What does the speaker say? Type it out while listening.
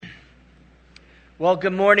Well,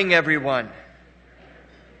 good morning, everyone.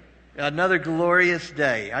 Another glorious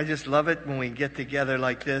day. I just love it when we get together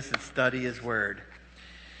like this and study His Word.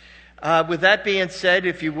 With that being said,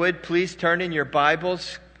 if you would, please turn in your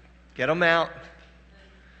Bibles. Get them out.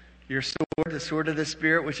 Your sword, the sword of the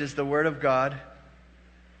Spirit, which is the Word of God.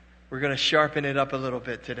 We're going to sharpen it up a little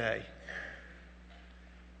bit today.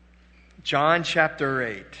 John chapter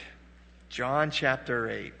 8. John chapter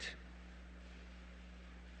 8.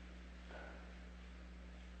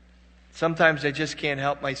 Sometimes I just can't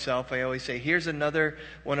help myself. I always say, here's another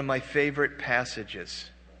one of my favorite passages.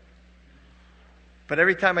 But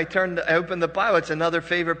every time I open the Bible, it's another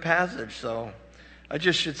favorite passage. So I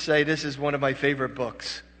just should say this is one of my favorite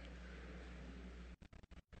books.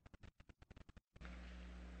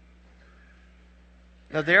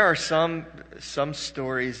 Now there are some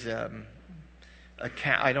stories,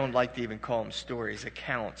 I don't like to even call them stories,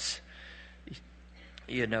 accounts,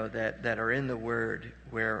 that are in the Word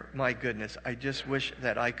where, my goodness, I just wish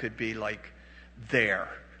that I could be like there,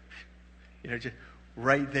 just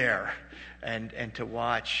right there, and to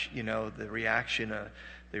watch, the reactions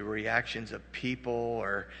of people,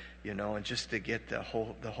 or, and just to get the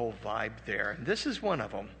whole vibe there. And this is one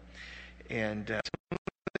of them. And so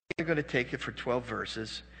I'm going to take it for 12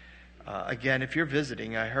 verses. Again, if you're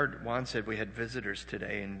visiting, I heard Juan said we had visitors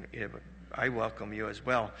today, and I welcome you as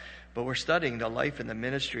well. But we're studying the life and the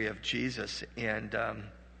ministry of Jesus, and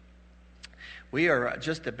we are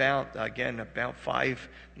just about 5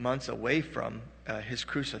 months away from His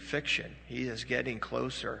crucifixion. He is getting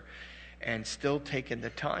closer and still taking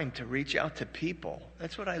the time to reach out to people.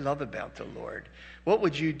 That's what I love about the Lord. What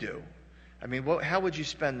would you do? I mean, how would you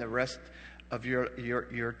spend the rest of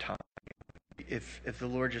your time if the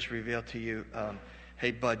Lord just revealed to you,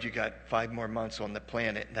 hey, bud, you got 5 more months on the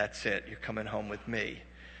planet, and that's it. You're coming home with me.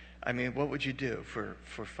 I mean, what would you do for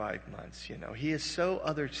 5 months? He is so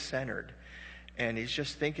other-centered, and He's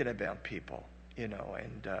just thinking about people, and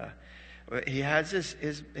He has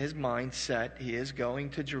his mind set. He is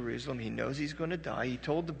going to Jerusalem. He knows He's going to die. He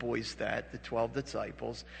told the boys that, the 12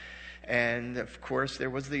 disciples. And, of course,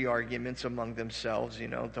 there was the arguments among themselves,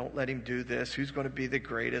 don't let Him do this. Who's going to be the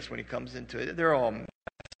greatest when He comes into it? They're all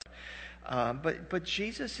but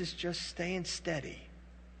Jesus is just staying steady,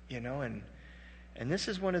 and this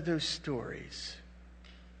is one of those stories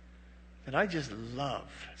that I just love.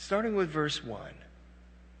 Starting with verse 1.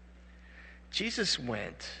 Jesus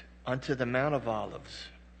went unto the Mount of Olives,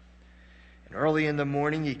 and early in the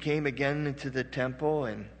morning He came again into the temple,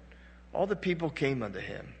 and all the people came unto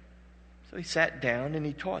Him. So He sat down and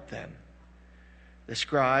He taught them. The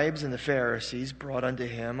scribes and the Pharisees brought unto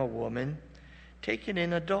Him a woman taken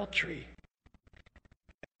in adultery.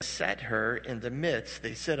 Set her in the midst.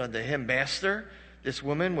 They said unto Him, Master, this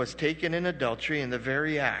woman was taken in adultery in the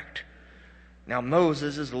very act. Now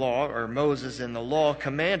Moses in the law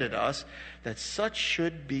commanded us that such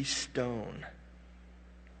should be stoned.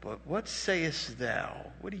 But what sayest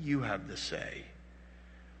thou? What do you have to say?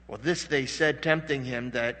 Well, this they said, tempting Him,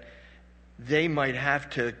 that they might have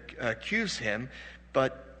to accuse Him.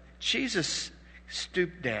 But Jesus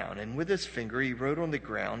stooped down, and with His finger He wrote on the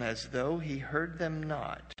ground, as though He heard them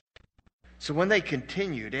not. So when they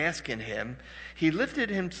continued asking Him, He lifted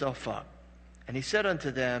Himself up, and He said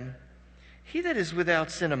unto them, He that is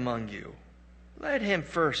without sin among you, let him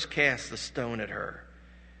first cast the stone at her.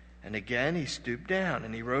 And again He stooped down,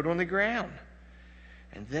 and He wrote on the ground.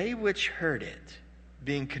 And they which heard it,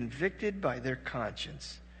 being convicted by their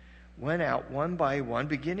conscience, went out one by one,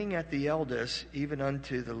 beginning at the eldest, even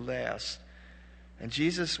unto the last. And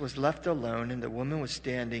Jesus was left alone, and the woman was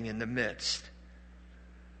standing in the midst.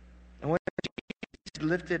 And when Jesus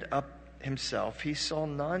lifted up Himself, He saw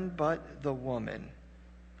none but the woman.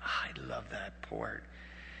 I love that part.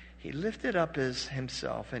 He lifted up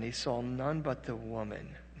Himself, and He saw none but the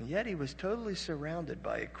woman. And yet He was totally surrounded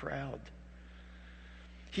by a crowd.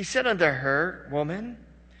 He said unto her, Woman,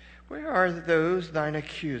 where are those thine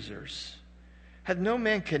accusers? Hath no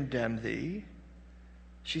man condemned thee?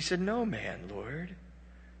 She said, No man, Lord.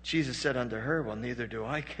 Jesus said unto her, Well, neither do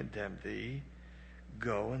I condemn thee.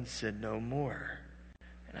 Go and sin no more.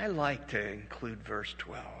 And I like to include verse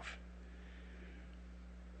 12.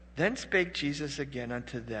 Then spake Jesus again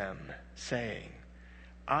unto them, saying,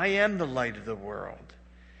 I am the light of the world,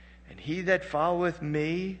 and he that followeth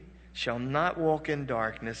me shall not walk in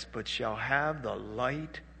darkness, but shall have the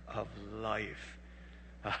light of life.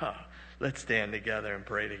 Let's stand together and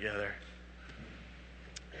pray together.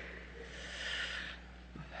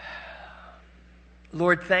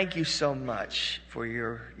 Lord, thank you so much for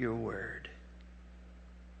your word.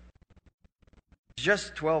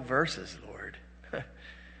 Just 12 verses, Lord.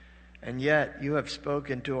 And yet you have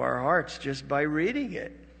spoken to our hearts just by reading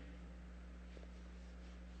it.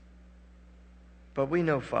 But we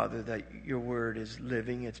know, Father, that your word is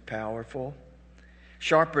living, it's powerful,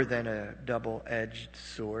 sharper than a double-edged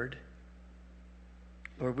sword.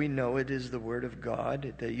 Lord, we know it is the word of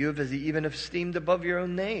God, that you have even esteemed above your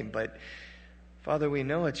own name. But, Father, we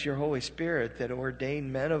know it's your Holy Spirit that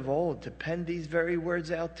ordained men of old to pen these very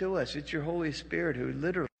words out to us. It's your Holy Spirit who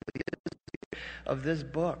literally is of this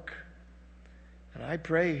book. And I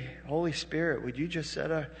pray, Holy Spirit, would you just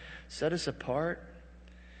set us apart?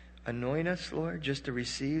 Anoint us, Lord, just to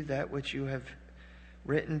receive that which you have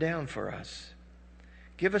written down for us.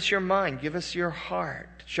 Give us your mind. Give us your heart.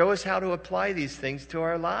 Show us how to apply these things to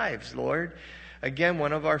our lives, Lord. Again,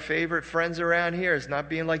 one of our favorite friends around here is not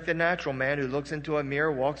being like the natural man who looks into a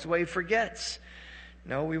mirror, walks away, forgets.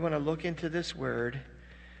 No, we want to look into this word,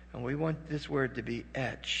 and we want this word to be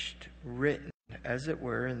etched, written, as it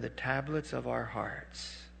were, in the tablets of our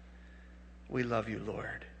hearts. We love you,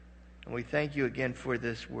 Lord. And we thank you again for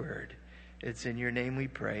this word. It's in your name we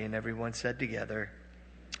pray. And everyone said together,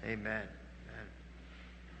 amen.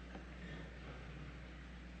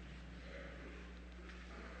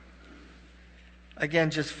 Again,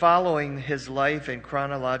 just following his life in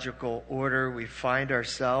chronological order, we find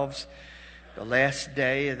ourselves the last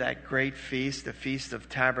day of that great feast, the Feast of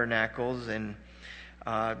Tabernacles. And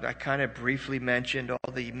I kind of briefly mentioned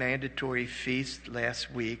all the mandatory feasts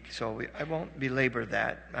last week, so I won't belabor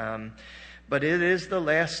that. But it is the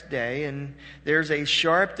last day, and there's a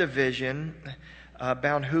sharp division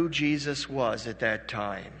about who Jesus was at that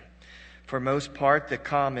time. For most part, the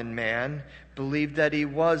common man believed that he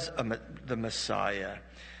was the Messiah.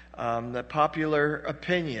 The popular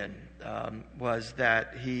opinion was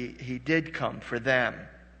that he did come for them.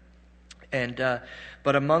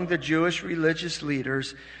 But among the Jewish religious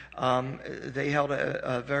leaders, they held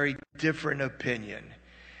a very different opinion.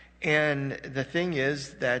 And the thing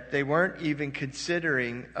is that they weren't even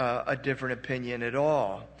considering a different opinion at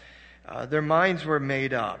all. Their minds were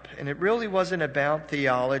made up. And it really wasn't about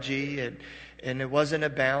theology, and it wasn't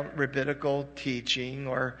about rabbinical teaching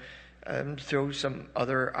or through some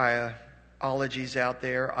other ideologies out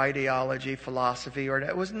there, ideology, philosophy, or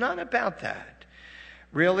it was none about that.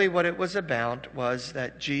 Really, what it was about was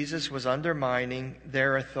that Jesus was undermining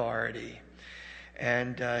their authority.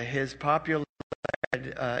 And his popularity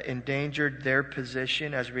had endangered their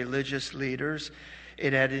position as religious leaders.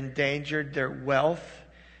 It had endangered their wealth.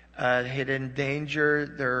 It had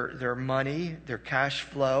endangered their money, their cash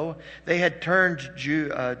flow. They had turned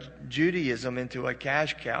Judaism into a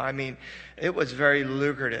cash cow. I mean, it was very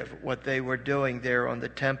lucrative what they were doing there on the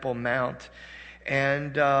Temple Mount.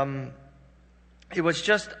 And it was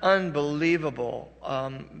just unbelievable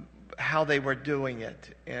how they were doing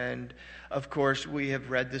it. And, of course, we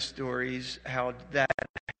have read the stories how that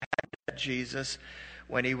Jesus,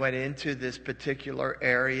 when he went into this particular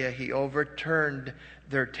area, he overturned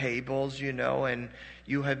their tables, and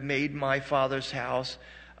you have made my Father's house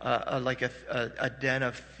like a den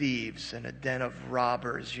of thieves and a den of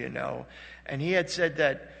robbers, And he had said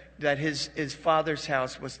that his Father's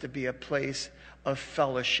house was to be a place of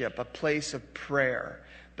fellowship, a place of prayer.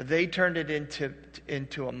 But they turned it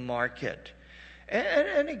into a market.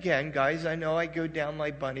 And again, guys, I know I go down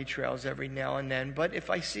my bunny trails every now and then, but if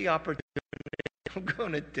I see opportunity, I'm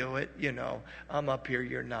going to do it. I'm up here,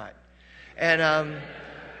 you're not. And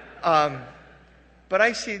but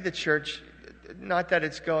I see the church, not that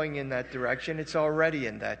it's going in that direction, it's already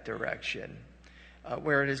in that direction,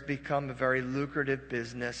 where it has become a very lucrative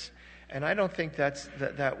business. And I don't think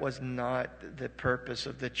that was not the purpose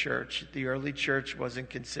of the church. The early church wasn't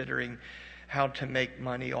considering how to make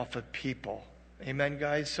money off of people. Amen,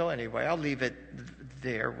 guys? So anyway, I'll leave it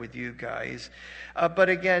there with you guys. But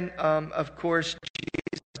again, of course,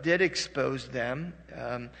 Jesus did expose them.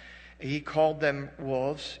 He called them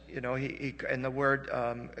wolves. And the word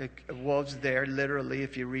wolves there, literally,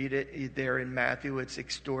 if you read it there in Matthew, it's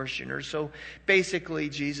extortioners. So basically,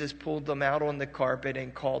 Jesus pulled them out on the carpet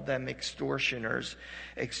and called them extortioners,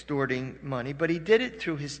 extorting money. But he did it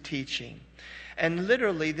through his teaching. And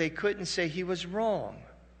literally, they couldn't say he was wrong.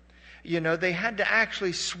 They had to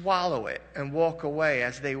actually swallow it and walk away,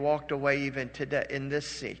 as they walked away even today in this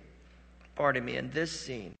scene. In this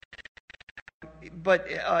scene. But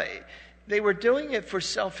they were doing it for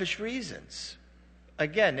selfish reasons.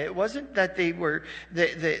 Again, it wasn't that they were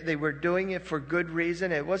doing it for good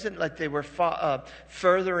reason. It wasn't like they were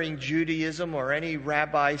furthering Judaism or any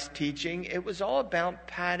rabbi's teaching. It was all about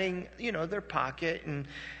padding, their pocket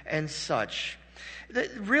and such.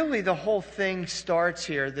 Really, the whole thing starts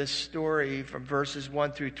here, this story from verses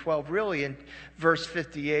 1 through 12, really in verse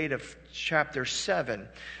 58 of chapter 7,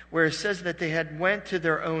 where it says that they had went to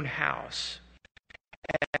their own house.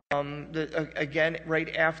 Again,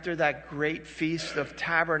 right after that great feast of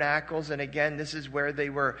tabernacles, and again, this is where they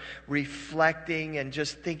were reflecting and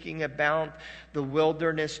just thinking about the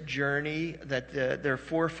wilderness journey that their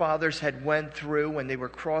forefathers had went through when they were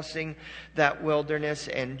crossing that wilderness,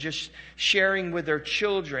 and just sharing with their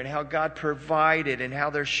children how God provided and how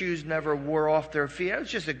their shoes never wore off their feet. It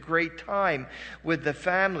was just a great time with the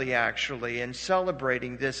family, actually, and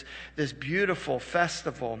celebrating this beautiful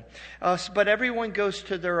festival. But everyone goes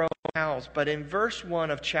to their own house. But in verse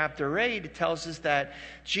 1 of chapter 8, it tells us that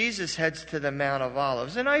Jesus heads to the Mount of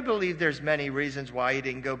Olives. And I believe there's many reasons why he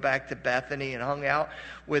didn't go back to Bethany and hung out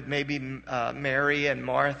with maybe Mary and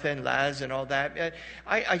Martha and Lazarus and all that.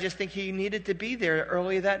 I just think he needed to be there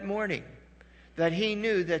early that morning, that he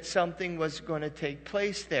knew that something was going to take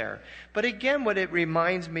place there. But again, what it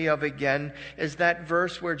reminds me of again is that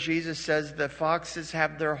verse where Jesus says the foxes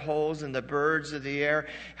have their holes and the birds of the air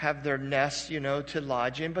have their nests, to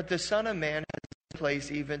lodge in, but the Son of Man has a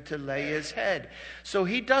place even to lay his head. So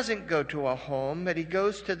he doesn't go to a home, but he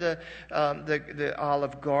goes to the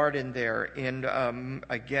Olive Garden there. And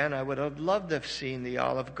again, I would have loved to have seen the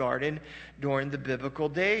Olive Garden during the biblical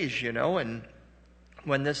days, and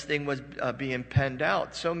when this thing was being penned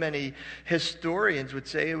out. So many historians would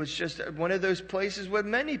say it was just one of those places where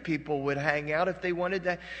many people would hang out if they wanted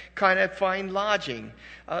to kind of find lodging.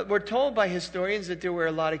 We're told by historians that there were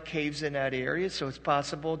a lot of caves in that area, so it's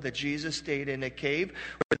possible that Jesus stayed in a cave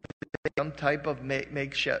or some type of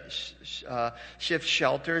makeshift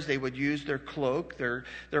shelters. They would use their cloak, their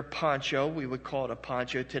poncho, we would call it a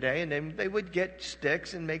poncho today, and then they would get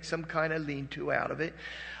sticks and make some kind of lean-to out of it.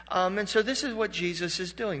 And so this is what Jesus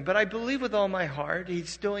is doing. But I believe with all my heart,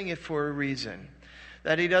 he's doing it for a reason.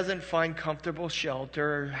 That he doesn't find comfortable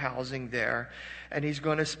shelter or housing there. And he's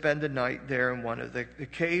going to spend the night there in one of the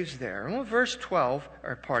caves there. Well, verse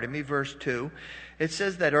 2, it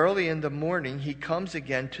says that early in the morning, he comes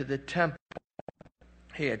again to the temple.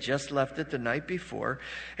 He had just left it the night before.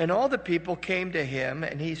 And all the people came to him,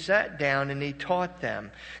 and he sat down and he taught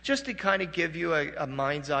them. Just to kind of give you a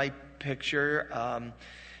mind's eye picture,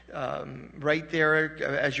 right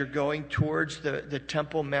there as you're going towards the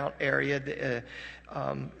Temple Mount area, the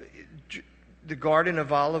Garden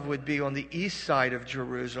of Olives would be on the east side of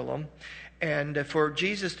Jerusalem. And for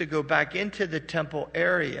Jesus to go back into the temple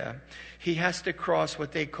area, he has to cross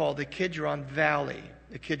what they call the Kidron Valley.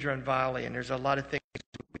 And there's a lot of things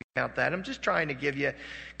about that. I'm just trying to give you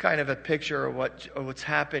kind of a picture of what's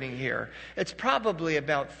happening here. It's probably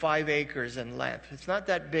about 5 acres in length. It's not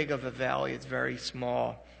that big of a valley. It's very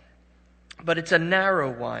small. But it's a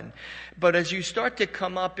narrow one. But as you start to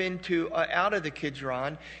come up into out of the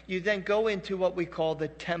Kidron, you then go into what we call the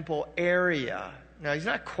temple area. Now, he's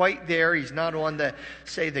not quite there. He's not on the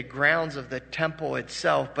grounds of the temple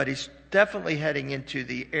itself, but he's definitely heading into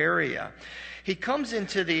the area. He comes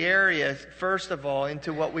into the area, first of all,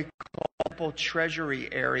 into what we call the temple treasury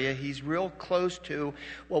area. He's real close to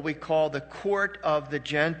what we call the court of the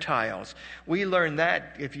Gentiles. We learn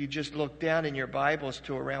that if you just look down in your Bibles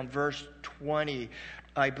to around verse 20,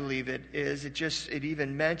 I believe it is. It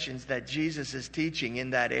even mentions that Jesus is teaching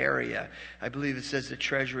in that area. I believe it says the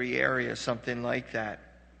treasury area, something like that.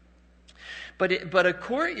 But a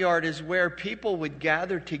courtyard is where people would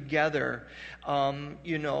gather together, to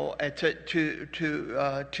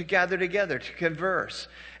gather together, to converse.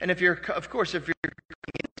 And if you're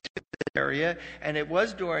area, and it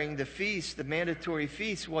was during the feast, the mandatory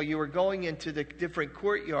feast, while you were going into the different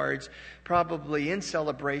courtyards, probably in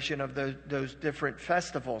celebration of those different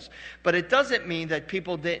festivals. But it doesn't mean that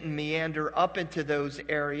people didn't meander up into those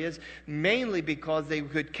areas, mainly because they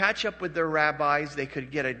could catch up with their rabbis, they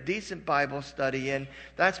could get a decent Bible study in.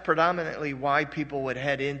 That's predominantly why people would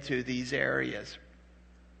head into these areas.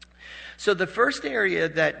 So the first area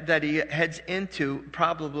that he heads into,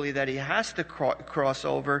 probably that he has to cross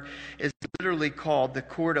over, is literally called the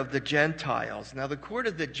Court of the Gentiles. Now, the Court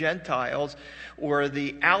of the Gentiles, or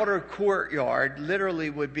the outer courtyard,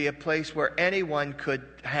 literally would be a place where anyone could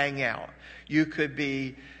hang out. You could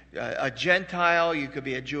be a Gentile, you could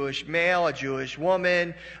be a Jewish male, a Jewish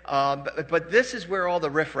woman, but this is where all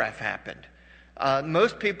the riffraff happened.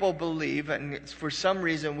 Most people believe, and for some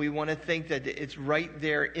reason we want to think that it's right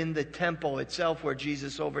there in the temple itself where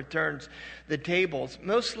Jesus overturns the tables.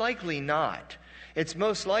 Most likely not. It's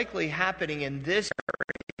most likely happening in this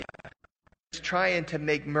area. It's trying to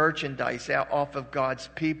make merchandise off of God's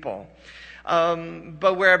people.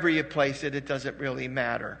 But wherever you place it, it doesn't really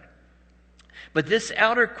matter. But this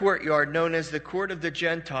outer courtyard, known as the Court of the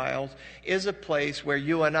Gentiles, is a place where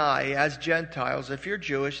you and I, as Gentiles, if you're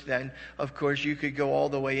Jewish, then, of course, you could go all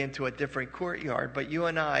the way into a different courtyard. But you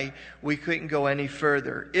and I, we couldn't go any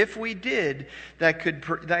further. If we did, that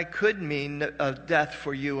could mean death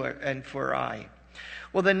for you and for I.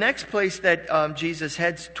 Well, the next place that Jesus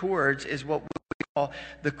heads towards is what we call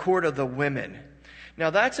the Court of the Women. Now,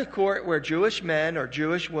 that's a court where Jewish men or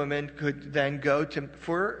Jewish women could then go to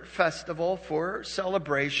for festival, for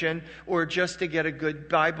celebration, or just to get a good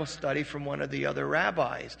Bible study from one of the other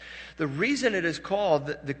rabbis. The reason it is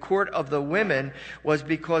called the Court of the Women was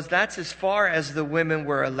because that's as far as the women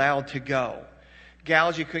were allowed to go.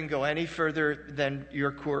 Gals, you couldn't go any further than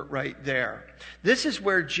your court right there. This is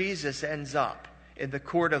where Jesus ends up, in the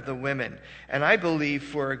Court of the Women, and I believe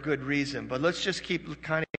for a good reason. But let's just keep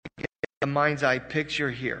kind of a mind's eye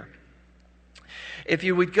picture here. If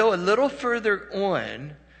you would go a little further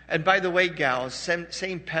on, and by the way, gals,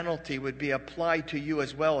 same penalty would be applied to you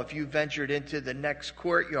as well if you ventured into the next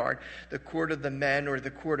courtyard, the Court of the Men, or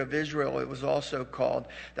the Court of Israel, it was also called.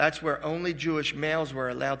 That's where only Jewish males were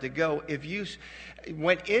allowed to go. If you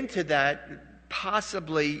went into that,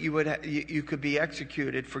 possibly you could be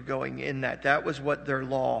executed for going in that. That was what their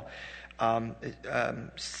law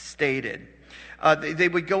stated. They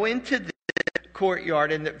would go into the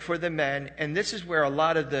courtyard for the men, and this is where a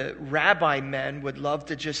lot of the rabbi men would love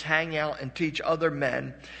to just hang out and teach other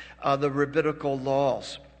men the rabbinical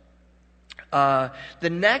laws. The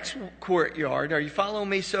next courtyard, are you following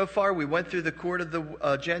me so far? We went through the Court of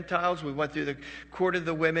the Gentiles. We went through the Court of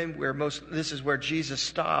the Women, this is where Jesus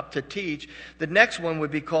stopped to teach. The next one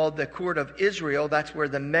would be called the Court of Israel. That's where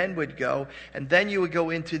the men would go. And then you would go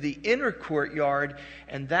into the inner courtyard,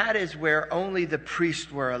 and that is where only the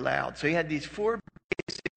priests were allowed. So you had these four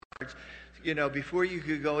basic courts, before you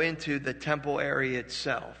could go into the temple area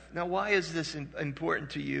itself. Now, why is this important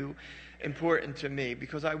to you? Important to me,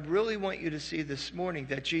 because I really want you to see this morning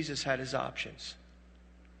that Jesus had his options,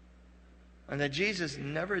 and that Jesus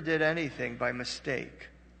never did anything by mistake.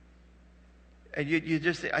 And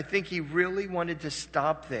I think he really wanted to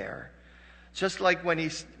stop there, just like when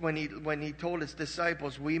he told his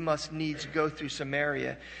disciples, we must needs go through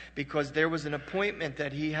Samaria, because there was an appointment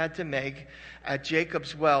that he had to make at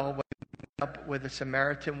Jacob's well up with a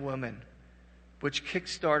Samaritan woman, which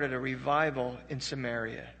kick-started a revival in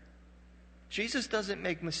Samaria. Jesus doesn't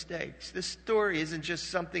make mistakes. This story isn't just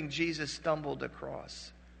something Jesus stumbled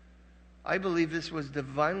across. I believe this was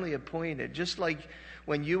divinely appointed. Just like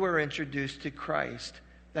when you were introduced to Christ,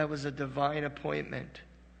 that was a divine appointment.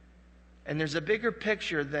 And there's a bigger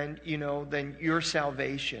picture than your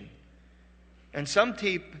salvation. And some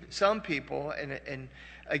people, and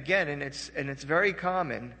it's very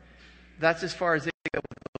common, that's as far as they go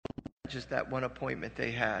with just that one appointment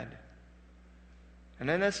they had. And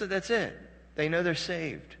then that's it. They know they're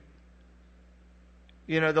saved.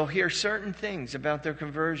 They'll hear certain things about their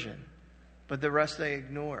conversion, but the rest they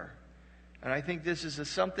ignore. And I think this is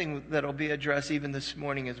something that will be addressed even this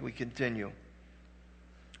morning as we continue.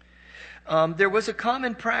 There was a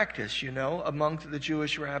common practice, among the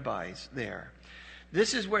Jewish rabbis there.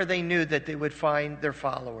 This is where they knew that they would find their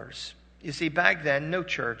followers. You see, back then, no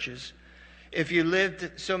churches. If you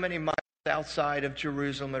lived so many miles outside of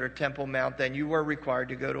Jerusalem or Temple Mount, then you were required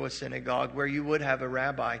to go to a synagogue where you would have a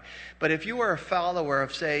rabbi. But if you were a follower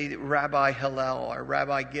of, say, Rabbi Hillel or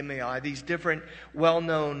Rabbi Gimeon, these different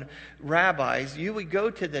well-known rabbis, you would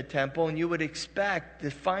go to the temple and you would expect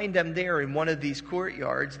to find them there in one of these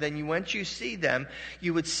courtyards. Then once you see them,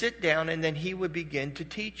 you would sit down and then he would begin to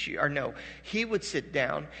teach you. Or no, he would sit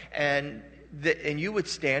down and you would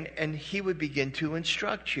stand and he would begin to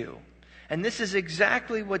instruct you. And this is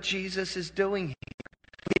exactly what Jesus is doing here.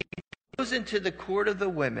 He goes into the Court of the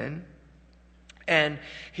Women, and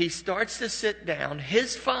he starts to sit down.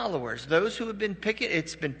 His followers, those who have been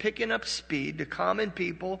picking up speed, the common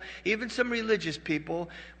people, even some religious people,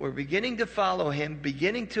 were beginning to follow him,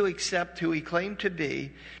 beginning to accept who he claimed to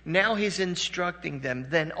be. Now he's instructing them.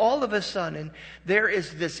 Then all of a sudden, there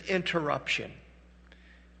is this interruption.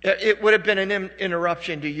 It would have been an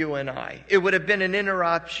interruption to you and I. It would have been an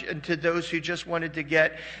interruption to those who just wanted to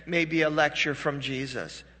get maybe a lecture from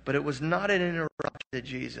Jesus. But it was not an interruption to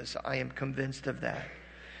Jesus. I am convinced of that.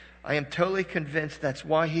 I am totally convinced that's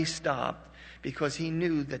why he stopped, because he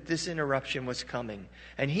knew that this interruption was coming.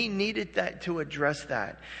 And he needed that to address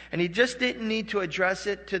that. And he just didn't need to address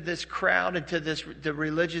it to this crowd and to the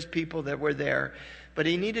religious people that were there. But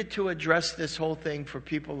he needed to address this whole thing for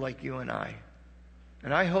people like you and I.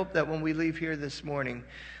 And I hope that when we leave here this morning,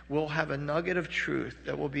 we'll have a nugget of truth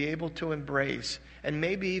that we'll be able to embrace and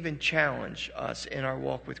maybe even challenge us in our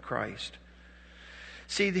walk with Christ.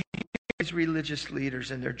 See, these religious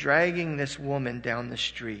leaders, and they're dragging this woman down the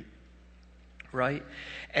street, right?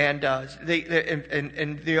 And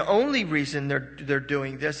the only reason they're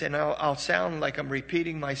doing this, and I'll sound like I'm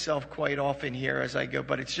repeating myself quite often here as I go,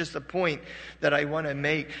 but it's just a point that I want to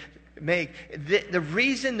make. The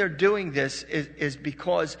reason they're doing this is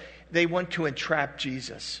because they want to entrap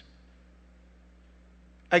Jesus.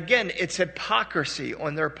 Again, it's hypocrisy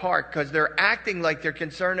on their part because they're acting like they're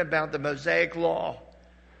concerned about the Mosaic law,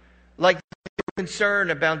 like they're concerned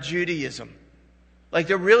about Judaism, like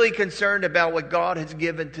they're really concerned about what God has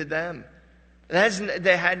given to them.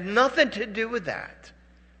 They had nothing to do with that.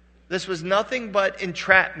 This was nothing but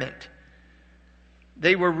entrapment.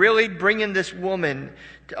 They were really bringing this woman,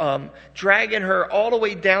 dragging her all the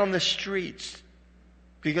way down the streets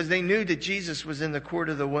because they knew that Jesus was in the court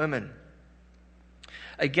of the women.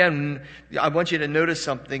 Again, I want you to notice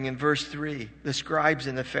something in verse 3. The scribes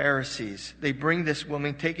and the Pharisees, they bring this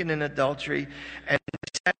woman taken in adultery and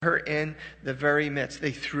set her in the very midst.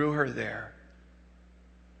 They threw her there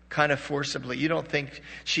kind of forcibly. You don't think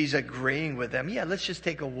she's agreeing with them. Yeah, let's just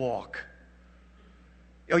take a walk.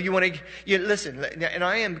 Oh, you want to listen, and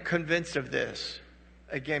I am convinced of this,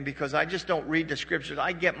 again, because I just don't read the scriptures.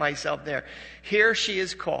 I get myself there. Here she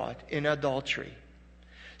is caught in adultery.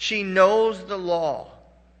 She knows the law.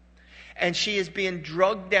 And she is being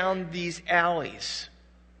drugged down these alleys.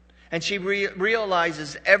 And she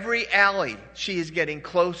realizes every alley she is getting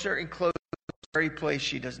closer and closer to the very place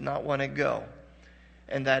she does not want to go.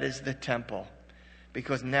 And that is the temple.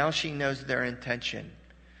 Because now she knows their intention.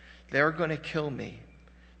 They're going to kill me.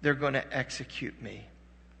 They're going to execute me.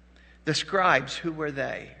 The scribes, who were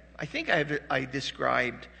they? I think I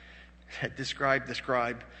described the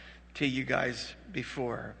scribe to you guys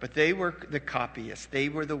before, but they were the copyists. They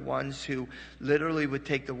were the ones who literally would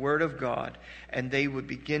take the word of God and they would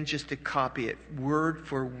begin just to copy it word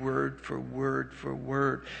for word for word for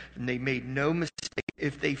word. And they made no mistake.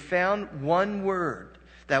 If they found one word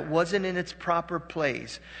that wasn't in its proper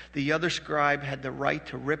place, the other scribe had the right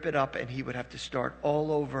to rip it up and he would have to start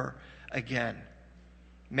all over again.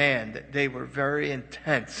 Man, they were very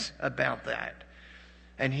intense about that.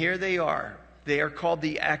 And here they are. They are called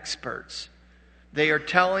the experts. They are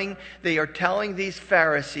telling these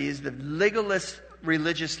Pharisees, the legalist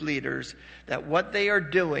religious leaders, that what they are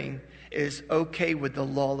doing is okay with the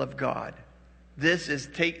law of God. This is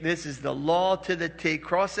the law to the T.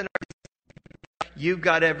 Crossing our, you've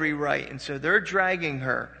got every right. And so they're dragging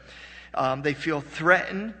her. They feel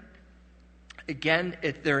threatened. Again,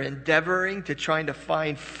 they're endeavoring to trying to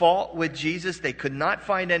find fault with Jesus. They could not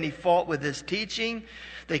find any fault with his teaching.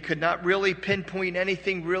 They could not really pinpoint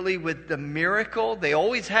anything really with the miracle. They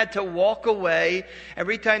always had to walk away.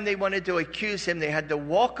 Every time they wanted to accuse him, they had to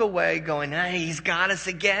walk away going, hey, he's got us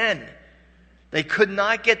again. They could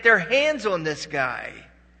not get their hands on this guy.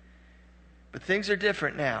 But things are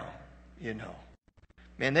different now, you know.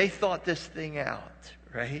 Man, they thought this thing out,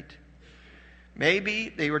 right?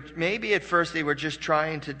 Maybe at first they were just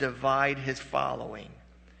trying to divide his following.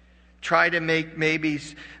 Try to make maybe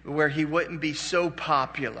where he wouldn't be so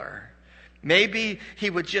popular. Maybe he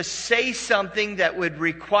would just say something that would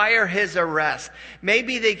require his arrest.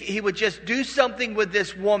 Maybe he would just do something with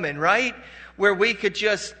this woman, right? Where we could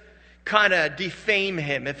just kind of defame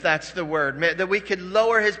him, if that's the word. That we could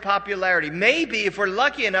lower his popularity. Maybe, if we're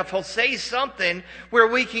lucky enough, he'll say something where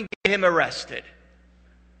we can get him arrested.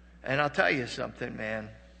 And I'll tell you something, man.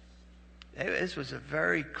 This was a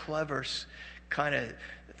very clever kind of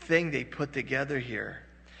thing they put together here.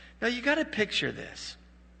 Now you got to picture this.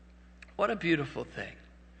 What a beautiful thing.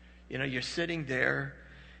 You know, you're sitting there,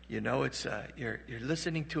 you know, it's you're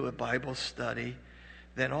listening to a Bible study,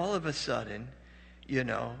 then all of a sudden, you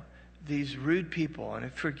know, these rude people,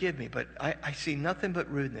 and forgive me, but I see nothing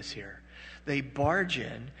but rudeness here. They barge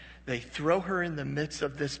in, they throw her in the midst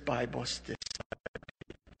of this Bible study.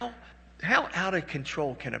 How out of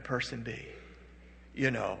control can a person be?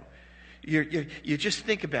 You know, you just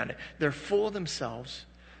think about it. They're full of themselves.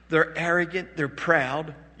 They're arrogant. They're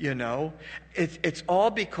proud. You know, it's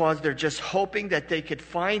all because they're just hoping that they could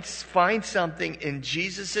find something in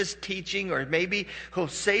Jesus's teaching, or maybe he'll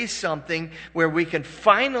say something where we can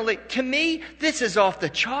finally. To me, this is off the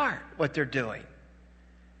chart what they're doing.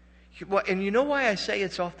 And you know why I say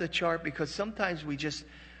it's off the chart? Because sometimes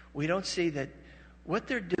we don't see that what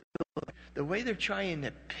they're doing, the way they're trying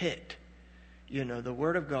to pit, you know, the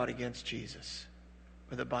Word of God against Jesus,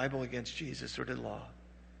 or the Bible against Jesus, or the law,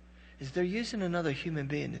 is they're using another human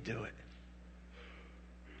being to do it.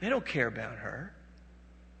 They don't care about her.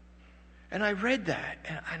 And I read that,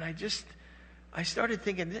 and I started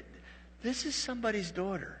thinking, this is somebody's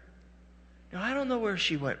daughter. Now, I don't know where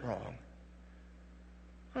she went wrong.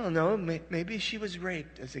 I don't know. Maybe she was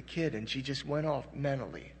raped as a kid and she just went off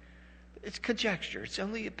mentally. It's conjecture. It's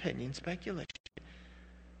only opinion, speculation.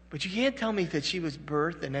 But you can't tell me that she was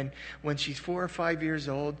birthed and then when she's 4 or 5 years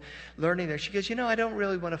old, learning there, she goes, I don't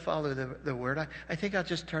really want to follow the word. I think I'll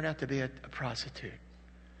just turn out to be a prostitute.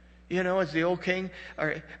 As the old king,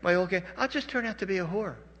 or my old king, I'll just turn out to be a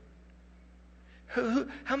whore.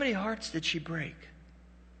 How many hearts did she break?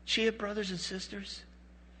 She had brothers and sisters?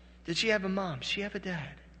 Did she have a mom? Did she have a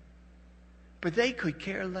dad? But they could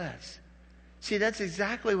care less. See, that's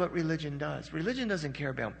exactly what religion does. Religion doesn't care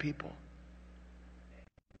about people.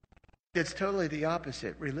 It's totally the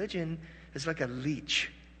opposite. Religion is like a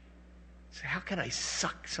leech. So how can I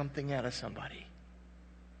suck something out of somebody?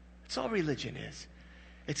 That's all religion is.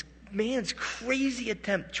 It's man's crazy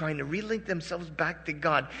attempt trying to relink themselves back to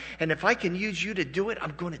God. And if I can use you to do it,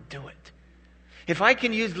 I'm going to do it. If I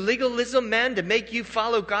can use legalism, man, to make you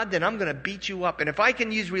follow God, then I'm going to beat you up. And if I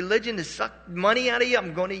can use religion to suck money out of you,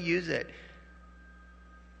 I'm going to use it.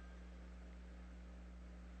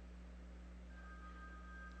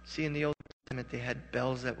 See, in the Old Testament, they had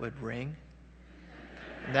bells that would ring.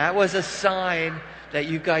 And that was a sign that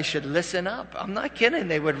you guys should listen up. I'm not kidding.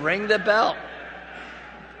 They would ring the bell.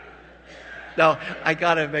 No, I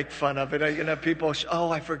got to make fun of it. People,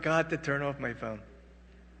 I forgot to turn off my phone.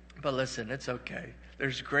 But listen, it's okay.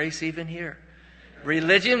 There's grace even here.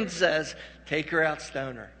 Religion says, take her out,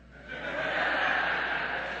 stone her.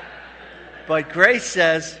 But grace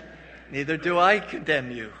says, neither do I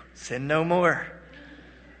condemn you. Sin no more.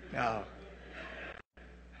 No,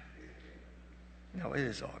 it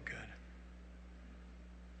is all good.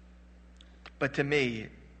 But to me,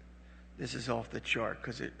 this is off the chart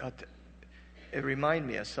because it reminded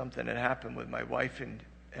me of something that happened with my wife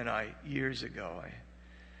and I years ago.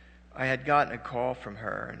 I had gotten a call from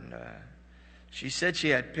her, and she said she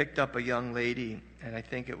had picked up a young lady, and I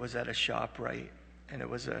think it was at a ShopRite, and it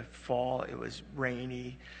was a fall, it was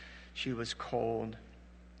rainy, she was cold.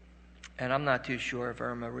 And I'm not too sure if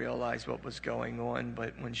Irma realized what was going on,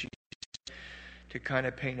 but when she, to kind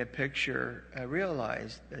of paint a picture, I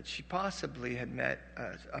realized that she possibly had met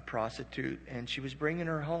a prostitute, and she was bringing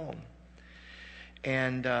her home.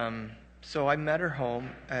 And so I met her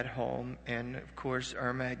at home, and of course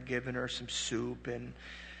Irma had given her some soup, and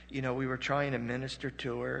we were trying to minister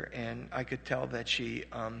to her, and I could tell that she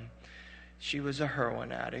was a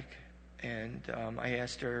heroin addict. And I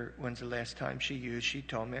asked her, when's the last time she used? She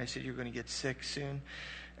told me. I said, you're going to get sick soon?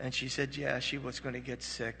 And she said, yeah, she was going to get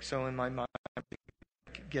sick. So in my mind, I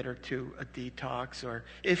could get her to a detox, or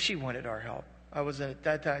if she wanted our help. At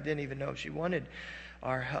that time, I didn't even know if she wanted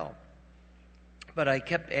our help. But I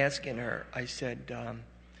kept asking her. I said,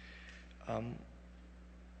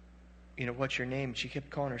 what's your name? She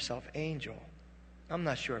kept calling herself Angel. I'm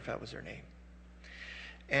not sure if that was her name.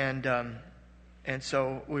 And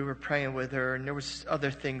so we were praying with her, and there was other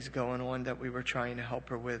things going on that we were trying to help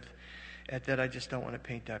her with that I just don't want to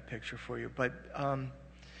paint that picture for you. But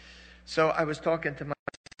so I was talking to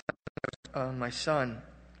my son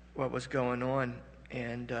what was going on,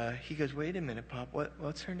 and he goes, wait a minute, Pop,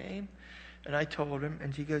 what's her name? And I told him,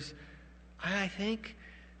 and he goes, I think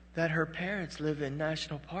that her parents live in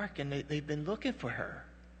National Park, and they've been looking for her.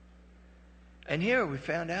 And here we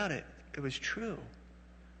found out it was true.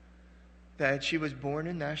 That she was born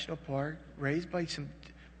in National Park, raised by some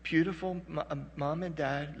beautiful mom and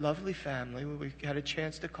dad, lovely family. We had a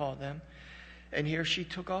chance to call them. And here she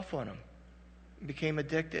took off on them. Became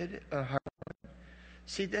addicted.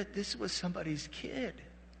 See, that this was somebody's kid.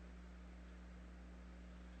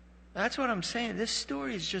 That's what I'm saying. This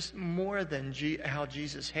story is just more than how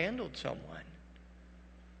Jesus handled someone.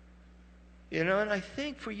 And I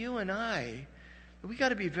think for you and I, we got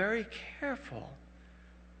to be very careful.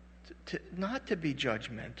 Not to be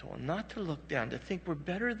judgmental, not to look down, to think we're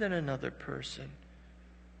better than another person.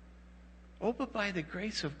 But by the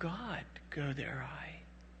grace of God, go there I.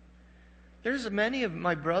 There's many of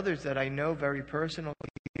my brothers that I know very personally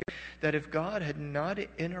that if God had not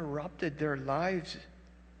interrupted their lives,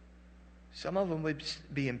 some of them would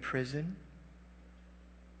be in prison.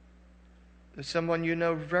 There's someone you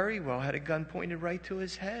know very well had a gun pointed right to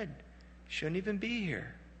his head. Shouldn't even be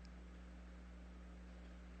here.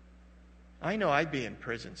 I know I'd be in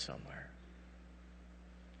prison somewhere.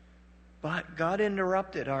 But God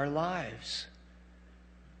interrupted our lives.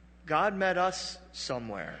 God met us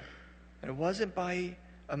somewhere. And it wasn't by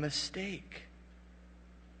a mistake.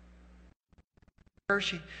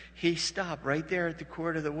 First, he stopped right there at the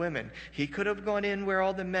court of the women. He could have gone in where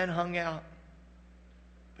all the men hung out.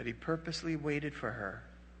 But he purposely waited for her.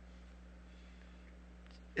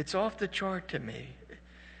 It's off the chart to me.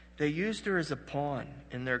 They used her as a pawn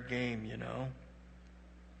in their game, you know.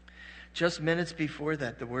 Just minutes before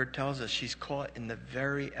that, the word tells us she's caught in the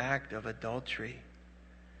very act of adultery.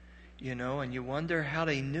 You know, and you wonder how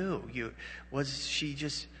they knew. Was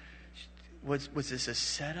this a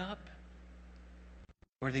setup?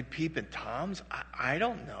 Were they peeping Toms? I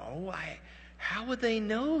don't know. How would they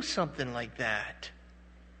know something like that?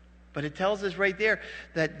 But it tells us right there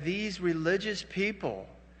that these religious people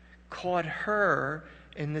caught her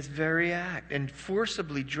in this very act and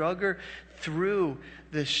forcibly drug her through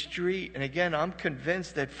the street. And again, I'm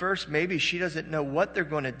convinced that first maybe she doesn't know what they're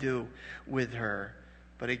going to do with her.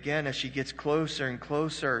 But again, as she gets closer and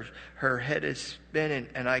closer, her head is spinning.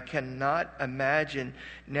 And I cannot imagine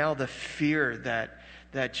now the fear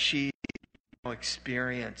that she's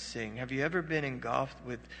experiencing. Have you ever been engulfed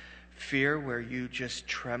with fear where you just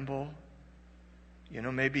tremble? You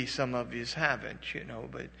know, maybe some of you haven't, you know,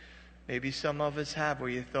 but maybe some of us have, where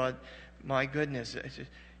you thought, my goodness,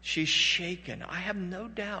 she's shaken. I have no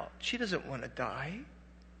doubt she doesn't want to die.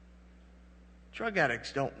 Drug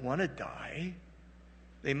addicts don't want to die.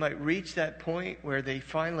 They might reach that point where they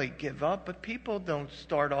finally give up, but people don't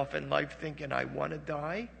start off in life thinking, I want to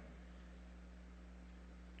die.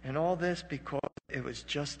 And all this because it was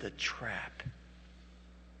just a trap.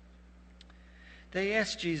 They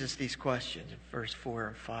asked Jesus these questions in verse 4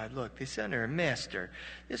 and 5. Look, they said to her, Master,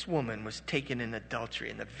 this woman was taken in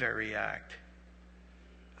adultery in the very act.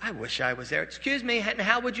 I wish I was there. Excuse me, and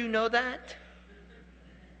how would you know that?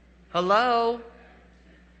 Hello?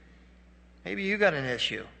 Maybe you got an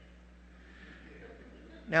issue.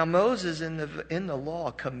 Now Moses in the law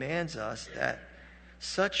commands us that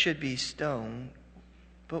such should be stoned.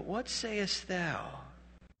 But what sayest thou?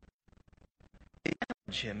 They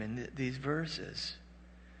challenge him in these verses.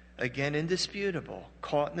 Again, indisputable.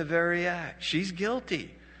 Caught in the very act. She's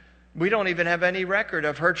guilty. We don't even have any record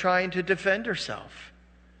of her trying to defend herself.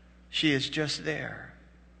 She is just there.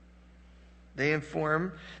 They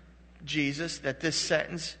inform Jesus that this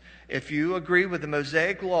sentence, if you agree with the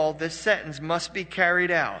Mosaic law, this sentence must be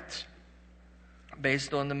carried out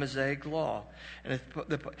based on the Mosaic law. And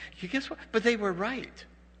you guess what? But they were right.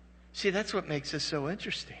 See, that's what makes this so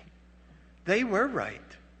interesting. They were right.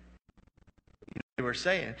 They were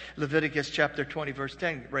saying, Leviticus chapter 20, verse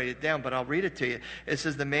 10, write it down, but I'll read it to you. It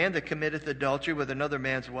says, the man that committeth adultery with another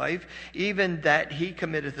man's wife, even that he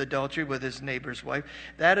committeth adultery with his neighbor's wife,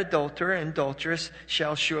 that adulterer and adulteress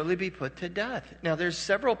shall surely be put to death. Now, there's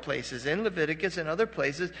several places in Leviticus and other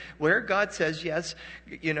places where God says, yes,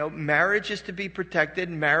 you know, marriage is to be protected.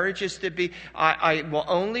 Marriage is to be, I will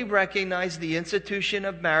only recognize the institution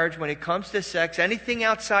of marriage when it comes to sex. Anything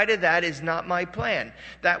outside of that is not my plan.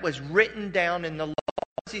 That was written down in the law.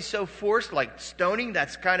 Was he so forced, like stoning?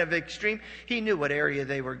 That's kind of extreme. He knew what area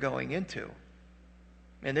they were going into.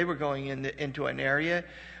 And they were going into an area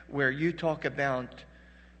where you talk about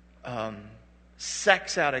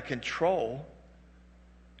sex out of control.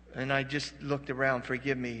 And I just looked around.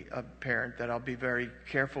 Forgive me, a parent, that I'll be very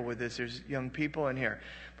careful with this. There's young people in here.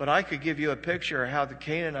 But I could give you a picture of how the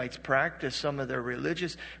Canaanites practiced some of their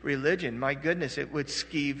religion. My goodness, it would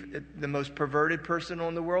skeeve the most perverted person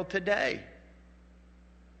on the world today.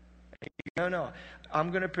 No, I'm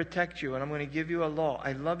going to protect you and I'm going to give you a law.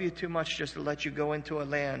 I love you too much just to let you go into a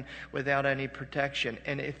land without any protection.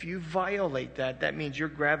 And if you violate that, that means you're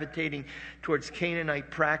gravitating towards Canaanite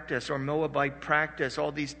practice or Moabite practice,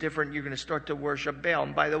 all these different, you're going to start to worship Baal.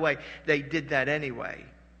 And by the way, they did that anyway.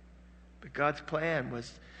 But God's plan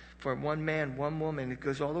was for one man, one woman. It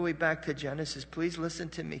goes all the way back to Genesis. Please listen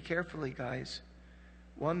to me carefully, guys.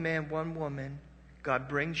 One man, one woman. God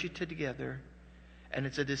brings you together. And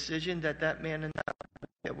it's a decision that man and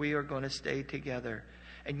that we are going to stay together.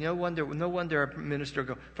 And no wonder a minister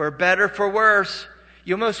will go, for better, for worse.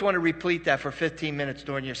 You almost want to repeat that for 15 minutes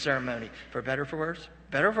during your ceremony. For better, for worse.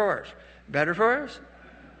 Better, for worse. Better, for worse.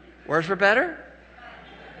 Worse for better.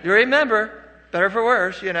 You remember, better for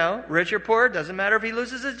worse, you know. Rich or poor, doesn't matter if he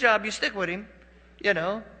loses his job, you stick with him, you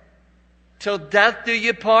know. Till death do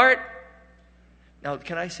you part. Now,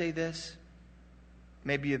 can I say this?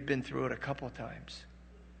 Maybe you've been through it a couple of times.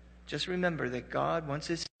 Just remember that God, once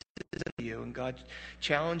His is in you and God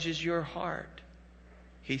challenges your heart,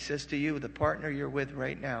 He says to you, the partner you're with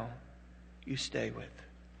right now, you stay with.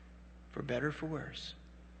 For better, for worse.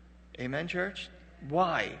 Amen, church?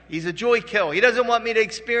 Why? He's a joy kill. He doesn't want me to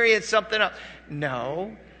experience something else.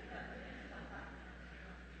 No.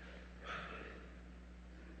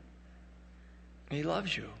 He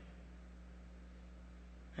loves you.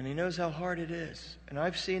 And He knows how hard it is. And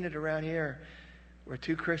I've seen it around here where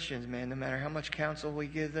two Christians, man, no matter how much counsel we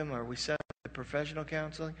give them or we set up the professional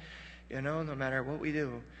counseling, no matter what we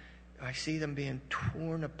do, I see them being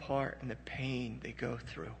torn apart in the pain they go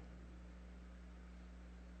through.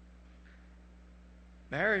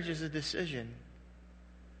 Marriage is a decision.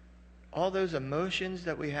 All those emotions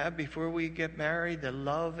that we have before we get married, the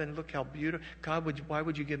love, and look how beautiful. God, why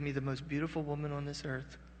would you give me the most beautiful woman on this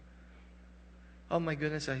earth? Oh my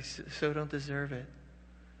goodness, I so don't deserve it.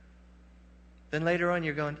 Then later on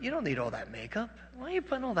you're going, you don't need all that makeup. Why are you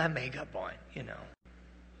putting all that makeup on?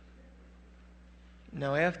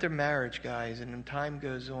 No, after marriage, guys, and when time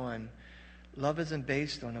goes on, love isn't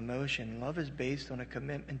based on emotion. Love is based on a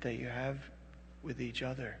commitment that you have with each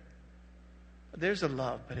other. There's a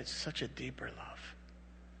love, but it's such a deeper love.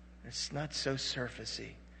 It's not so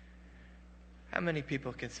surfacey. How many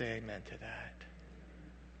people can say amen to that?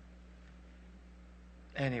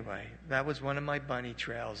 Anyway, that was one of my bunny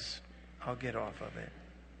trails. I'll get off of it.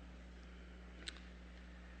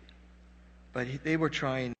 But they were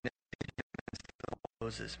trying to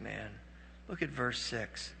Moses, man. Look at verse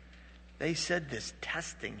 6. They said this,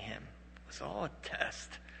 testing him. It was all a test,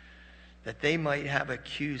 that they might have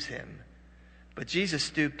accused him. But Jesus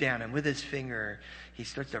stooped down, and with his finger, he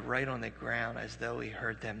starts to write on the ground as though he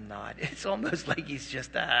heard them not. It's almost like he's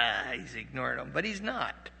just, he's ignoring them. But he's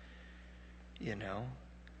not,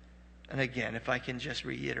 And again, if I can just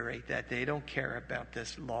reiterate that, they don't care about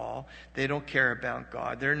this law. They don't care about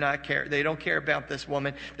God. They don't care about this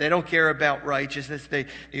woman. They don't care about righteousness. The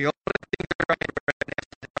only thing they're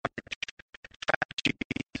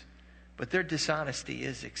But their dishonesty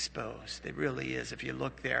is exposed. It really is. If you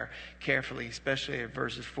look there carefully, especially at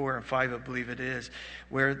verses 4 and 5, I believe it is,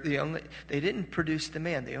 where they didn't produce the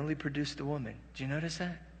man. They only produced the woman. Do you notice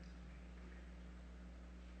that?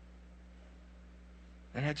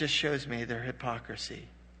 And that just shows me their hypocrisy.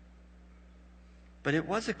 But it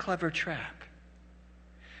was a clever trap.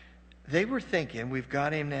 They were thinking, we've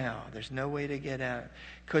got him now. There's no way to get out.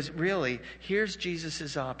 Because really, here's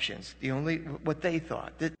Jesus' options. What they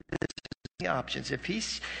thought. This is the options.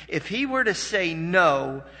 If he were to say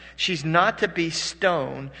no, she's not to be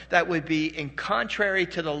stoned, that would be in contrary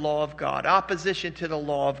to the law of God, opposition to the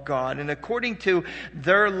law of God. And according to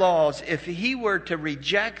their laws, if he were to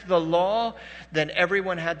reject the law, then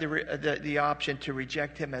everyone had the option to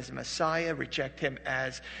reject him as Messiah, reject him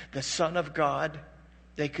as the Son of God.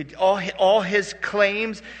 They could all his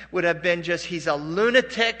claims would have been just, he's a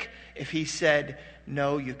lunatic, if he said,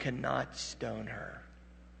 no, you cannot stone her.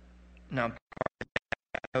 No,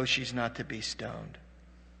 she's not to be stoned.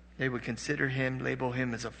 They would consider him, label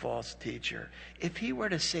him as a false teacher. If he were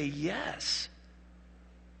to say yes,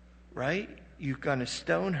 right, you're going to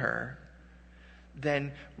stone her,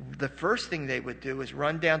 then the first thing they would do is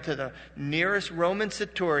run down to the nearest Roman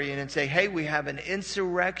centurion and say, hey, we have an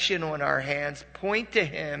insurrection on our hands. Point to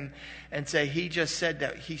him and say, he just said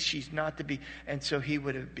that she's not to be. And so he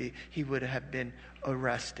would have been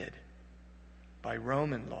arrested by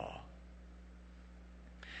Roman law.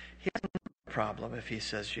 He has no problem if he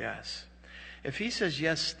says yes. If he says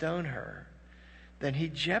yes, stone her, then he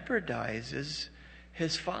jeopardizes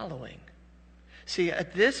his following. See,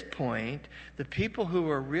 at this point, the people who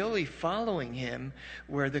were really following him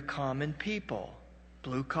were the common people,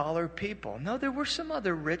 blue-collar people. No, there were some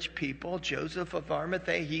other rich people. Joseph of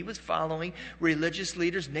Arimathea, he was following religious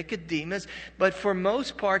leaders, Nicodemus. But for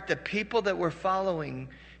most part, the people that were following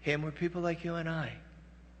him were people like you and I,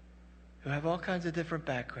 who have all kinds of different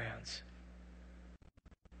backgrounds.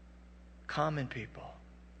 Common people.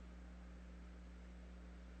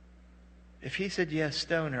 If he said, yes,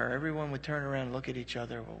 stone her, everyone would turn around and look at each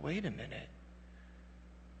other. Well, wait a minute.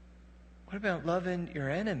 What about loving your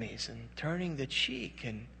enemies and turning the cheek?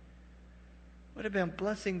 And what about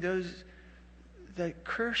blessing those that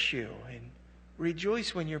curse you and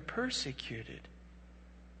rejoice when you're persecuted?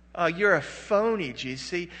 You're a phony,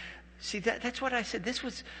 Jesus. See that's what I said. This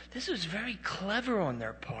was very clever on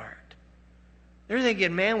their part. They're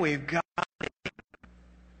thinking, man, we've got it.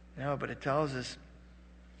 No, but it tells us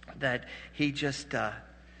that he stoops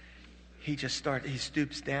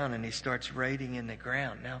down and he starts writing in the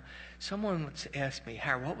ground. Now, someone asked me,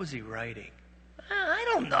 Howard, what was he writing? I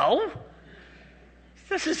don't know. It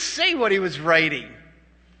doesn't say what he was writing.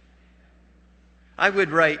 I would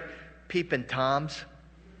write peeping Toms.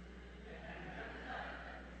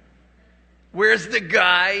 Where's the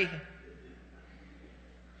guy?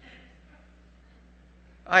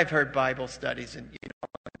 I've heard Bible studies, and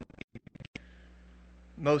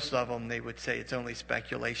most of them, they would say it's only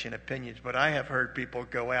speculation, opinions. But I have heard people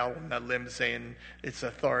go out on a limb saying it's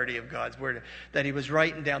authority of God's word, that he was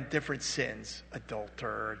writing down different sins,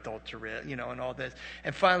 adultery, and all this.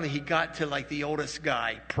 And finally, he got to like the oldest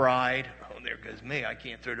guy, pride. Oh there goes me. I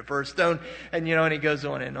can't throw the first stone. And, and he goes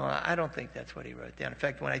on and on. I don't think that's what he wrote down. In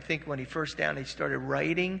fact, when he first he started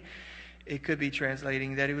writing, it could be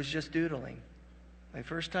translating that he was just doodling. The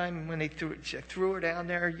first time when they threw her down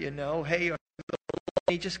there, hey,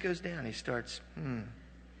 he just goes down. He starts,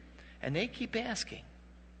 And they keep asking.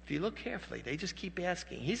 If you look carefully, they just keep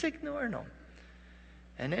asking. He's ignoring them.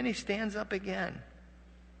 And then he stands up again.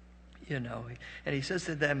 And he says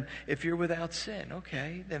to them, if you're without sin,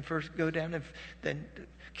 okay, then first go down and then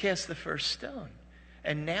cast the first stone.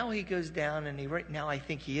 And now he goes down and now I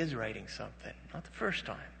think he is writing something. Not the first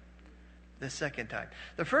time. The second time.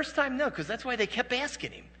 The first time, no, because that's why they kept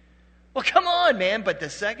asking him. Well, come on, man. But the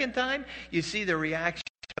second time, you see the reaction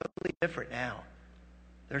is totally different now.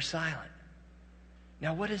 They're silent.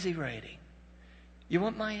 Now, what is he writing? You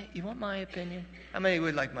want my opinion? How many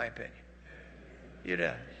would like my opinion? You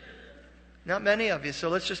do. Not many of you, so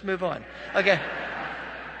let's just move on. Okay.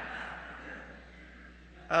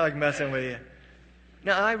 I like messing with you.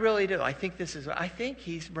 No, I really do. I think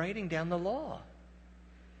he's writing down the law.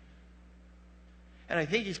 And I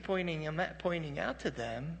think he's pointing out to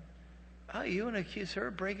them, oh, you want to accuse her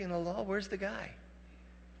of breaking the law? Where's the guy?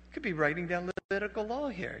 Could be writing down Levitical law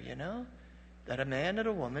here, that a man and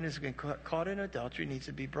a woman who's been caught in adultery needs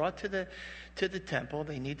to be brought to the temple.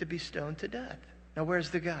 They need to be stoned to death. Now, where's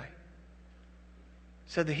the guy?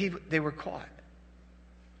 So they were caught.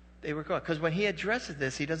 They were caught. Because when he addresses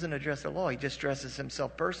this, he doesn't address the law. He just addresses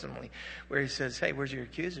himself personally, where he says, hey, where's your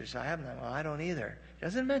accusers? I have none. Well, I don't either. He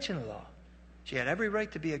doesn't mention the law. She had every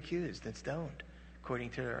right to be accused and stoned,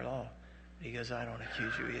 according to their law. He goes, I don't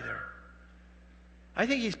accuse you either. I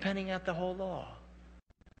think he's penning out the whole law.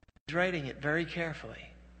 He's writing it very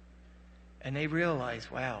carefully. And they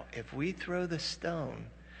realize, wow, if we throw the stone,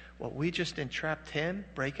 what we just entrapped him,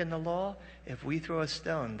 breaking the law, if we throw a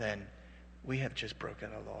stone, then we have just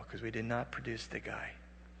broken the law because we did not produce the guy.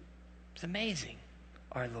 It's amazing,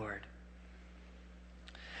 our Lord.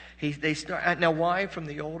 They start now. Why from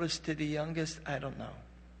the oldest to the youngest? I don't know.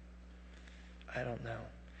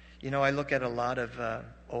 I look at a lot of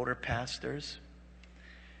older pastors,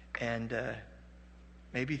 and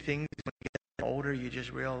maybe things when you get older, you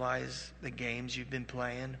just realize the games you've been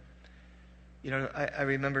playing. I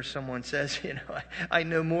remember someone says, I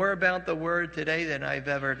know more about the Word today than I've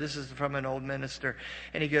ever. This is from an old minister,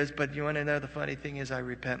 and he goes, but you want to know the funny thing is, I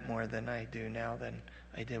repent more than I do now than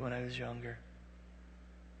I did when I was younger.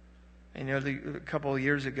 A couple of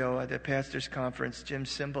years ago at the pastors' conference, Jim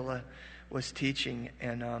Cymbala was teaching,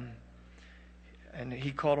 and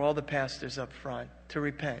he called all the pastors up front to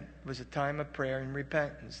repent. It was a time of prayer and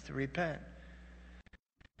repentance, to repent.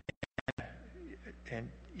 And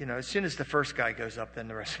as soon as the first guy goes up, then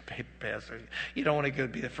the rest of the pastors, you don't want to go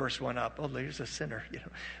be the first one up. Oh, there's a sinner,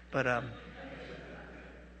 But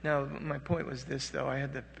no, my point was this, though. I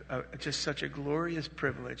had just such a glorious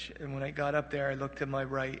privilege. And when I got up there, I looked to my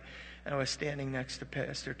right, and I was standing next to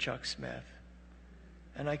Pastor Chuck Smith.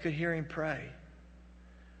 And I could hear him pray.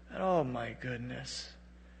 And oh, my goodness.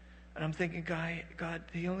 And I'm thinking, God,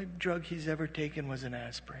 the only drug he's ever taken was an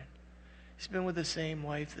aspirin. He's been with the same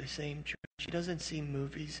wife, the same church. He doesn't see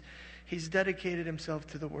movies. He's dedicated himself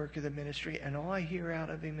to the work of the ministry. And all I hear out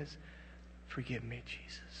of him is, forgive me,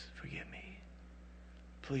 Jesus. Forgive me.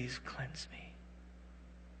 Please cleanse me.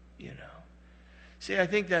 See, I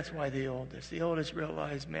think that's why the oldest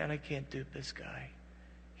realized, man, I can't dupe this guy.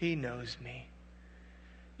 He knows me.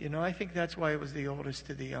 I think that's why it was the oldest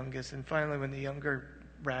to the youngest. And finally, when the younger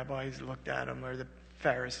rabbis looked at him, or the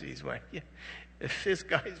Pharisees went, yeah, if this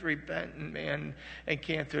guy's repentant, man, and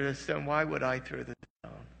can't throw the stone, why would I throw the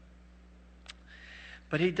stone?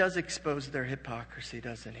 But he does expose their hypocrisy,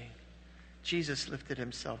 doesn't he? Jesus lifted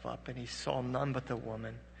himself up, and he saw none but the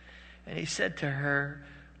woman. And he said to her,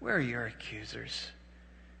 where are your accusers?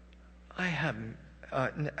 I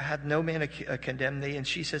have no man condemned thee. And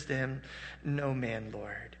she says to him, no man,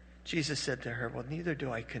 Lord. Jesus said to her, well, neither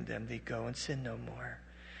do I condemn thee. Go and sin no more.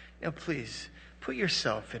 Now, please, put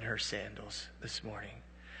yourself in her sandals this morning.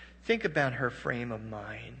 Think about her frame of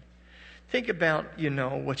mind. Think about,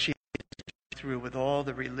 what she through with all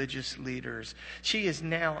the religious leaders. She is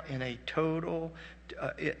now in a total,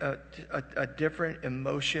 a different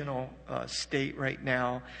emotional state right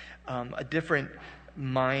now, a different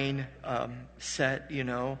mind set,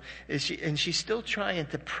 and she's still trying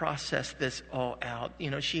to process this all out.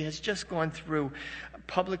 She has just gone through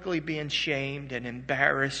publicly being shamed and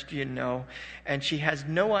embarrassed, and she has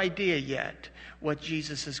no idea yet what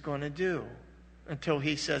Jesus is going to do until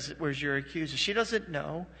he says, where's your accuser? She doesn't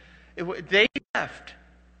know. They left.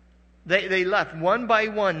 They left. One by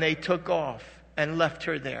one, they took off and left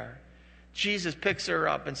her there. Jesus picks her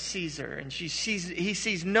up and sees her, and he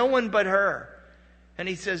sees no one but her. And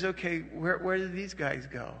he says, okay, where did these guys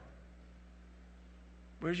go?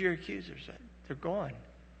 Where's your accusers? They're gone.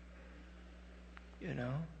 You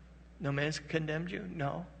know? No man's condemned you?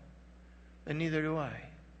 No. And neither do I.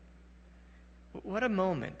 What a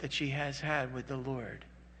moment that she has had with the Lord.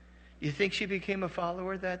 You think she became a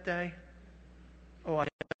follower that day? Oh, I know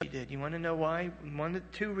she did. You want to know why?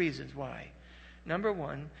 Two reasons why. Number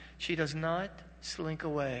one, she does not slink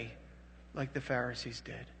away like the Pharisees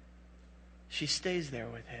did. She stays there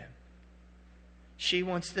with him. She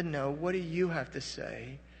wants to know, what do you have to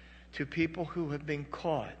say to people who have been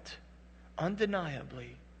caught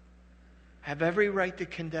undeniably, have every right to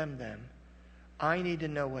condemn them? I need to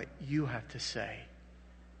know what you have to say.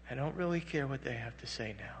 I don't really care what they have to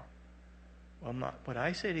say now. Well, what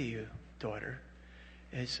I say to you, daughter,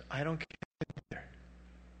 is I don't care either.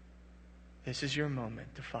 This is your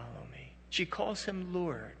moment to follow me. She calls him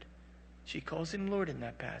Lord. She calls him Lord in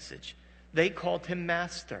that passage. They called him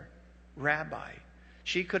Master, Rabbi.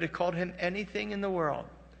 She could have called him anything in the world,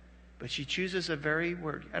 but she chooses a very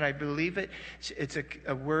word, and I believe it's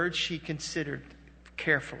a word she considered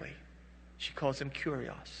carefully. She calls him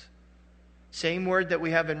Kurios. Same word that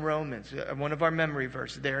we have in Romans, one of our memory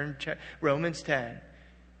verses there in Romans 10.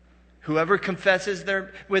 Whoever confesses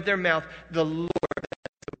with their mouth, the Lord,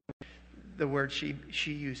 the word she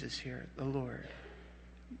uses here, the Lord,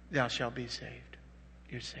 thou shalt be saved.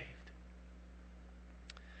 You're saved.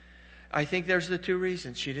 I think there's the two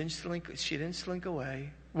reasons. She didn't slink away.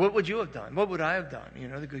 What would you have done? What would I have done? You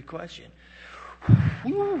know, the good question.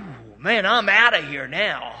 Whew, man, I'm out of here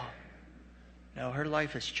now. No, her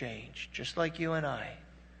life has changed, just like you and I,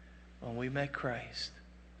 when we met Christ.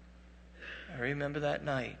 I remember that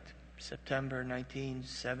night, September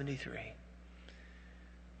 1973,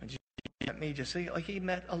 when Jesus met me, just like he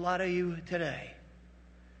met a lot of you today,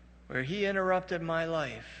 where he interrupted my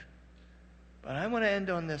life. But I want to end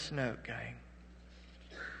on this note, gang,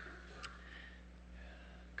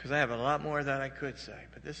 because I have a lot more that I could say,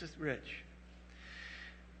 but this is rich.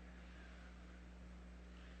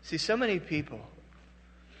 See, so many people,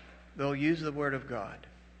 they'll use the Word of God.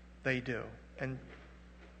 They do. And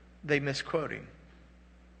they misquote him.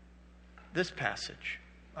 This passage.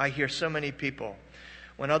 I hear so many people,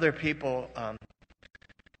 when other people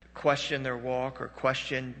question their walk or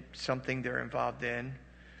question something they're involved in,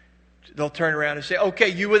 they'll turn around and say, okay,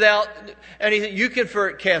 you without anything, you can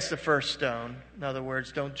cast the first stone. In other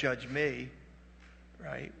words, don't judge me.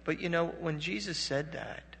 Right? But you know, when Jesus said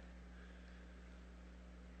that,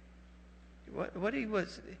 what he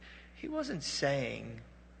wasn't saying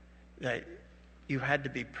that you had to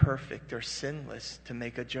be perfect or sinless to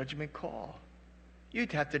make a judgment call.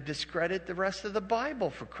 You'd have to discredit the rest of the Bible,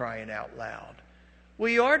 for crying out loud.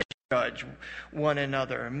 We are to judge one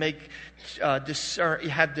another and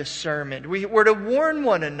have discernment. We're to warn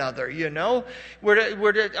one another, you know.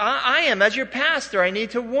 I am, as your pastor, I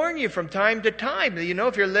need to warn you from time to time. You know,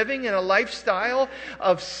 if you're living in a lifestyle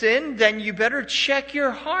of sin, then you better check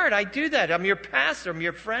your heart. I do that. I'm your pastor. I'm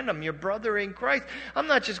your friend. I'm your brother in Christ. I'm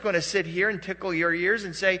not just going to sit here and tickle your ears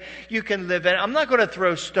and say, you can live in it. I'm not going to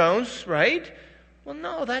throw stones, right? Well,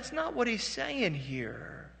 no, that's not what he's saying here.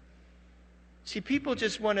 See, people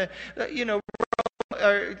just want to,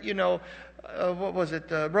 what was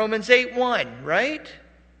it? Romans 8:1, right?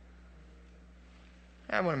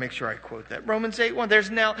 I want to make sure I quote that. Romans 8:1.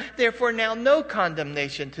 There's therefore now no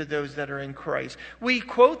condemnation to those that are in Christ. We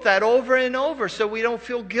quote that over and over so we don't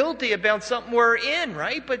feel guilty about something we're in,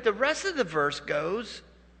 right? But the rest of the verse goes,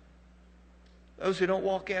 those who don't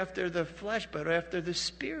walk after the flesh, but after the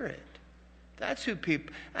Spirit. That's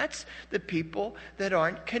the people that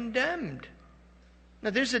aren't condemned. Now,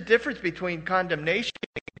 there's a difference between condemnation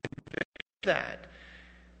and that.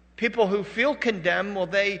 People who feel condemned,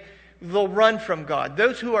 they'll run from God.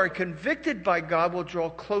 Those who are convicted by God will draw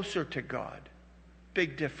closer to God.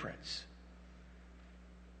 Big difference.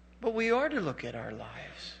 But we are to look at our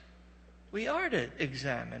lives. We are to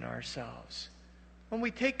examine ourselves. When we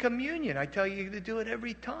take communion, I tell you to do it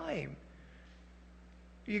every time.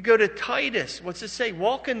 You go to Titus, what's it say?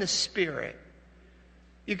 Walk in the Spirit.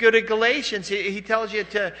 You go to Galatians, he tells you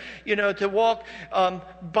to walk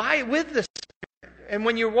with the Spirit. And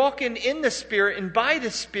when you're walking in the Spirit and by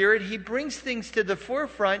the Spirit, he brings things to the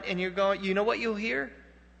forefront and you're going, you know what you'll hear?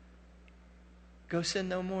 Go sin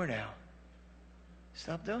no more now.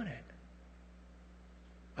 Stop doing it.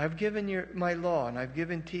 I've given my law and I've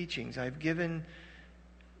given teachings. I've given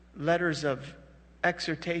letters of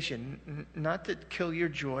exhortation, not to kill your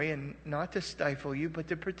joy and not to stifle you, but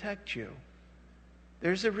to protect you.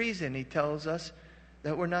 There's a reason he tells us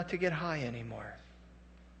that we're not to get high anymore.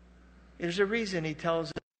 There's a reason he tells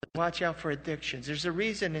us, watch out for addictions. There's a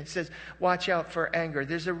reason it says, watch out for anger.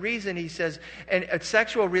 There's a reason he says, and a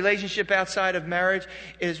sexual relationship outside of marriage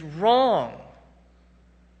is wrong.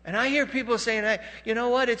 And I hear people saying, hey, you know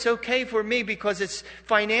what, it's okay for me because it's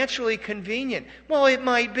financially convenient. Well, it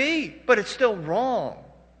might be, but it's still wrong.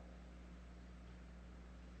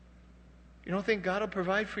 You don't think God will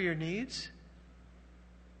provide for your needs?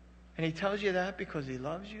 And he tells you that because he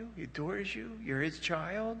loves you, he adores you, you're his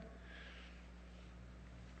child?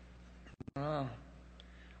 Oh,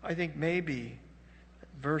 I think maybe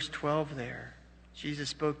verse 12 there, Jesus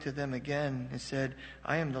spoke to them again and said,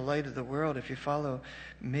 I am the light of the world. If you follow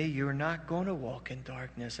me, you're not going to walk in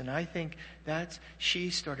darkness. And I think she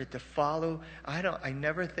started to follow. I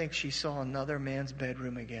never think she saw another man's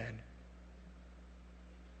bedroom again.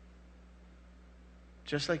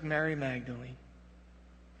 Just like Mary Magdalene.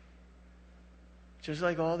 Just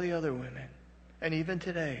like all the other women. And even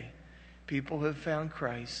today, people who have found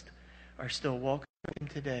Christ are still walking with him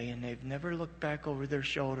today, and they've never looked back over their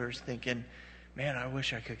shoulders thinking, man, I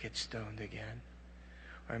wish I could get stoned again.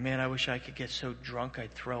 Or, man, I wish I could get so drunk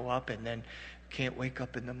I'd throw up and then can't wake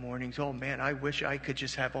up in the mornings. Oh, man, I wish I could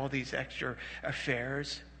just have all these extra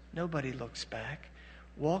affairs. Nobody looks back.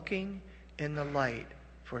 Walking in the light,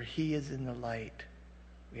 for he is in the light.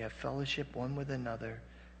 We have fellowship one with another,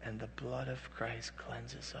 and the blood of Christ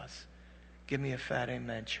cleanses us. Give me a fat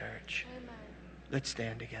amen, church. Amen. Let's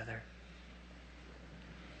stand together.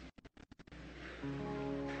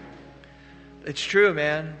 It's true,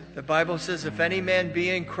 man. The Bible says, if any man be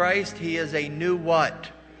in Christ, he is a new what?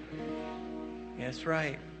 That's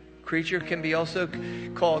right. Creature can be also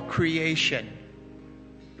called creation.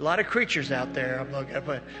 A lot of creatures out there I'm looking at,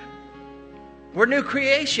 but we're new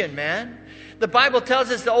creation, man. The Bible tells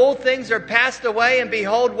us the old things are passed away, and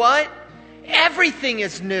behold what? Everything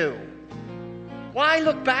is new. Why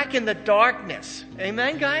look back in the darkness?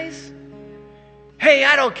 Amen, guys? Hey,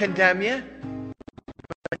 I don't condemn you.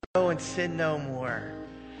 But go and sin no more.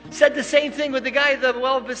 Said the same thing with the guy at the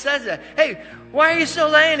well of Bethesda. Hey, why are you still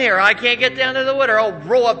laying here? I can't get down to the water. Oh,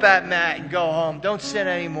 roll up that mat and go home. Don't sin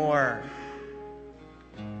anymore.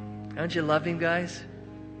 Don't you love him, guys?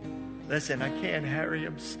 Listen, I can't, Harry.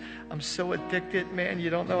 I'm so addicted, man. You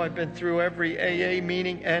don't know I've been through every AA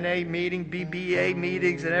meeting, NA meeting, BBA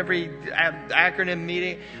meetings, and every acronym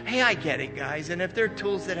meeting. Hey, I get it, guys. And if there are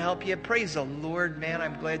tools that help you, praise the Lord, man.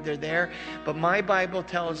 I'm glad they're there. But my Bible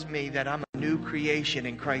tells me that I'm a new creation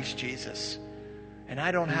in Christ Jesus. And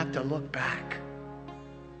I don't have to look back.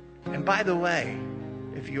 And by the way,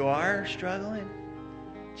 if you are struggling,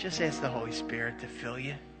 just ask the Holy Spirit to fill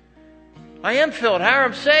you. I am filled. How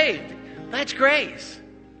am I saved? That's grace.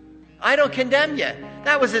 I don't condemn you.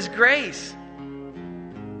 That was his grace.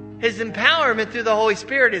 His empowerment through the Holy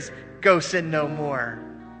Spirit is go sin no more.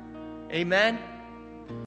 Amen?